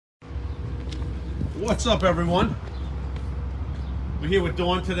What's up, everyone? We're here with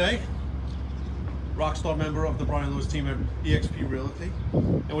Dawn today, Rockstar member of the Brian Lewis team at eXp Realty,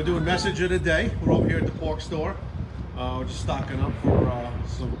 and we're doing message of the day. We're over here at the pork store. We're just stocking up for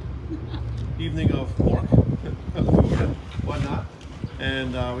some evening of pork, food and whatnot, and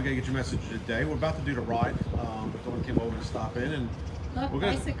we gotta get your message of the day. We're about to do the ride, but Dawn came over to stop in, and look, we're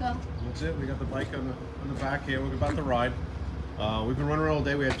gonna, bicycle. That's it. We got the bike on the back here. We're about to ride. We've been running around all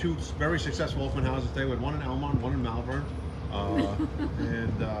day. We had two very successful open houses today. We had one in Elmont, one in Malvern,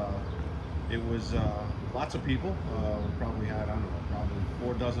 and it was lots of people. We probably had, I don't know, probably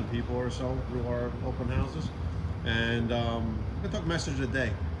 4 dozen people or so through our open houses. And I'm going to talk message of the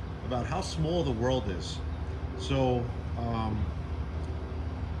day about how small the world is. So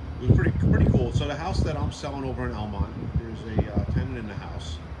it was pretty cool. So the house that I'm selling over in Elmont, there's a tenant in the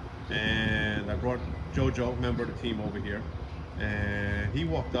house, and I brought Jojo, member of the team, over here. And he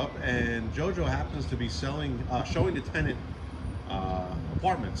walked up, and Jojo happens to be showing the tenant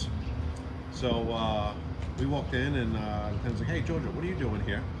apartments. So we walked in, and the tenant's like, "Hey, Jojo, what are you doing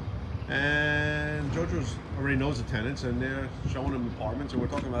here?" And Jojo's already knows the tenants, and they're showing them apartments, and we're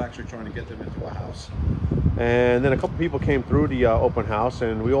talking about actually trying to get them into a house. And then a couple people came through the open house,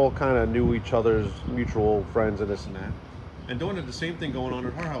 and we all kind of knew each other's mutual friends and this and that. And Dawn had the same thing going on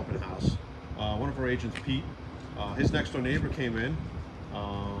at her open house. One of our agents, Pete, his next door neighbor came in.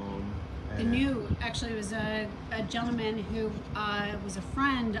 Actually, it was a gentleman who was a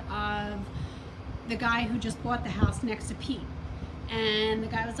friend of the guy who just bought the house next to Pete. And the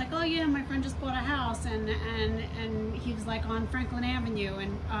guy was like, "Oh yeah, my friend just bought a house," and he was like on Franklin Avenue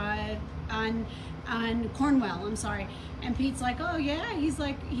and on Cornwell, I'm sorry. And Pete's like, "Oh yeah," he's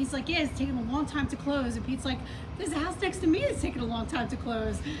like, "Yeah, it's taking a long time to close." And Pete's like, "There's a house next to me that's taking a long time to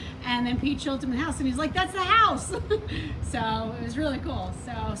close." And then Pete showed him the house, and he's like, "That's the house." So it was really cool.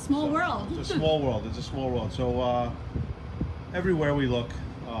 So small world. It's a small world. It's a small world. So everywhere we look,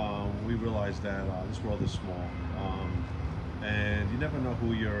 we realize that this world is small. And you never know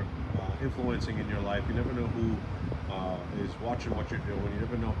who you're influencing in your life. You never know who is watching what you're doing. You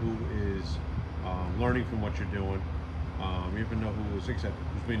never know who is learning from what you're doing. You never know who's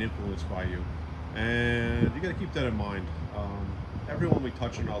being influenced by you. And you got to keep that in mind. Everyone we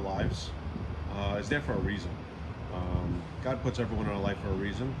touch in our lives is there for a reason. God puts everyone in our life for a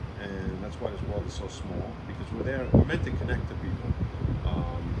reason, and that's why this world is so small, because we're meant to connect to people.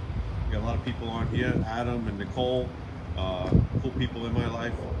 We got a lot of people on here, Adam and Nicole, cool people in my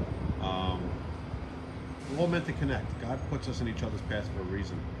life. We're all meant to connect. God puts us in each other's paths for a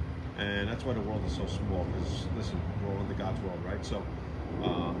reason, and that's why the world is so small, because listen, we're all in God's world, right? So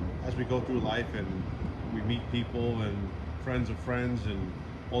as we go through life and we meet people and friends of friends and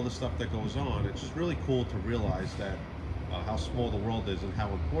all the stuff that goes on, it's just really cool to realize that how small the world is and how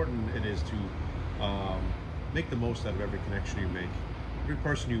important it is to make the most out of every connection you make. Every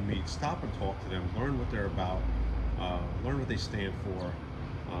person you meet, stop and talk to them, learn what they're about, learn what they stand for,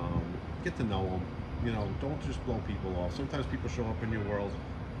 get to know them. You know, don't just blow people off. Sometimes people show up in your world,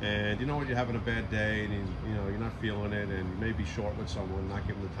 and you know what, you're having a bad day, and you're not feeling it, and you may be short with someone, not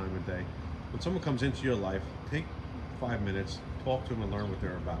give them the time of day. When someone comes into your life, take 5 minutes, talk to them, and learn what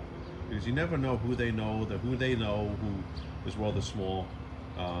they're about, because you never know who they know, who this world is small,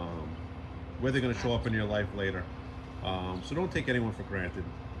 where they're going to show up in your life later. So don't take anyone for granted.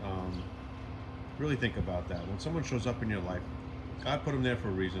 Really think about that. When someone shows up in your life, God put them there for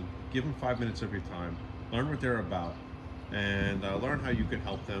a reason. Give them 5 minutes of your time. Learn what they're about, and learn how you can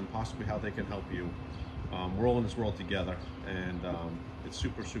help them, possibly how they can help you. We're all in this world together, and it's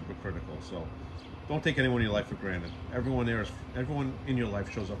super, super critical. So don't take anyone in your life for granted. Everyone in your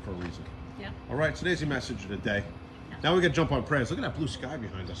life shows up for a reason. Yeah. All right, so there's your message of the day. Now we got to jump on prayers. Look at that blue sky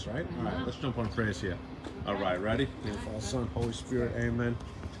behind us, right? All right, let's jump on prayers here. All right, ready? In the name of the Father, Son, Holy Spirit, amen.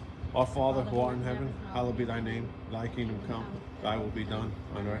 Our Father, who art in heaven, hallowed be thy name. Thy kingdom come, thy will be done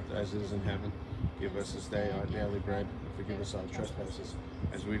on earth as it is in heaven. Give us this day our daily bread, and forgive us our trespasses,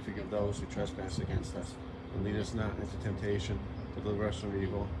 as we forgive those who trespass against us. And lead us not into temptation, but deliver us from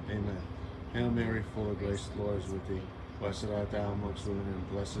evil. Amen. Hail Mary, full of grace, the Lord is with thee. Blessed art thou amongst women, and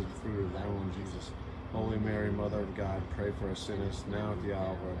blessed is the fruit of thy womb, Jesus. Holy Mary, Mother of God, pray for us sinners, now at the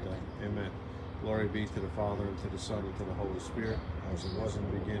hour of our death. Amen. Glory be to the Father, and to the Son, and to the Holy Spirit, as it was in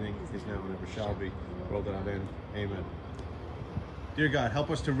the beginning, is now, and ever shall be, world without end. Amen. Dear God, help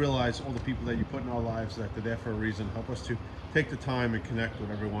us to realize all the people that you put in our lives, that they're there for a reason. Help us to take the time and connect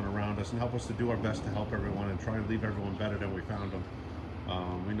with everyone around us, and help us to do our best to help everyone and try and leave everyone better than we found them.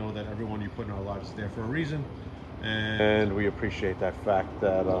 We know that everyone you put in our lives is there for a reason, and we appreciate that fact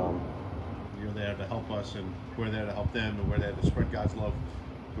that you're there to help us, and we're there to help them, and we're there to spread God's love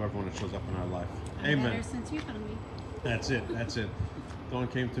to everyone that shows up in our life. I'm Amen. better since you found me. That's it. That's it. Dawn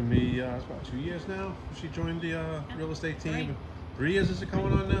came to me, it's about 2 years now. She joined the real estate team. 3 years is it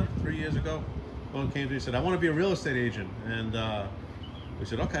coming on now? 3 years ago. Dawn came to me and said, I want to be a real estate agent. And we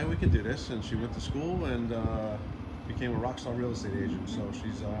said, okay, we can do this. And she went to school and became a rock star real estate agent. So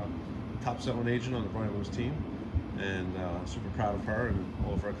she's a top selling agent on the Brian Lewis team. And super proud of her and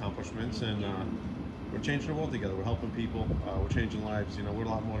all of her accomplishments. And we're changing the world together. We're helping people. We're changing lives. You know, we're a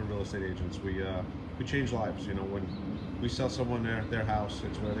lot more than real estate agents. We change lives. You know, when we sell someone their house,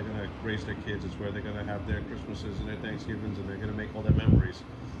 it's where they're going to raise their kids. It's where they're going to have their Christmases and their Thanksgivings, and they're going to make all their memories.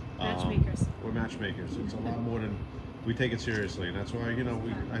 Matchmakers. We're matchmakers. It's a lot more than, we take it seriously, and that's why, you know,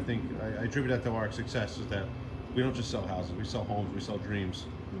 I think I attribute that to our success, is that we don't just sell houses. We sell homes. We sell dreams.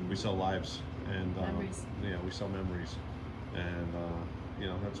 We sell lives, and Memories. yeah, we sell memories, and you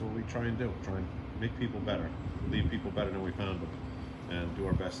know, that's what we try and do. Try and make people better, leave people better than we found them, and do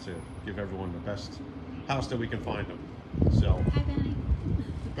our best to give everyone the best house that we can find them. So, Hi, Benny.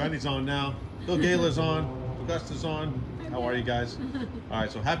 Brandy's on now. Bill Gala's on. Augusta's on. How are you guys? All right,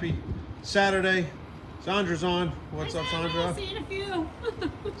 so happy Saturday. Sandra's on. What's up, Sandra? I'll see you in a few.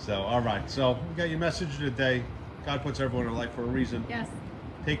 So, all right. So, we got your message of the day. God puts everyone in life for a reason. Yes.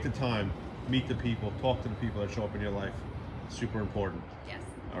 Take the time, meet the people, talk to the people that show up in your life. It's super important. Yes.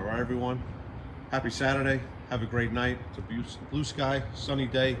 All right, everyone. Happy Saturday. Have a great night. It's a blue sky, sunny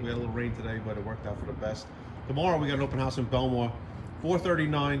day. We had a little rain today, but it worked out for the best. Tomorrow, we got an open house in Belmore.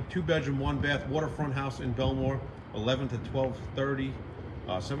 439, 2-bedroom, 1-bath, waterfront house in Belmore, 11 to 12:30,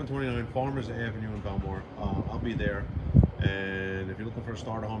 729 Farmers Avenue in Belmore. I'll be there. And if you're looking for a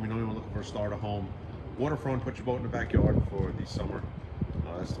starter home, you know you're looking for a starter home. Waterfront, put your boat in the backyard for the summer.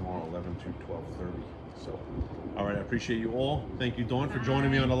 That's tomorrow, 11 to 12:30. So, all right, I appreciate you all. Thank you, Dawn, for joining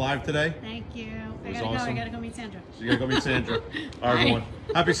me on the live today. Thank you. was I gotta go. I awesome. gotta go meet Sandra. So you gotta go meet Sandra. All right, Bye. everyone.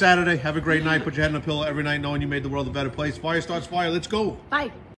 Happy Saturday. Have a great night. Put your head on a pillow every night knowing you made the world a better place. Fire starts fire. Let's go. Bye.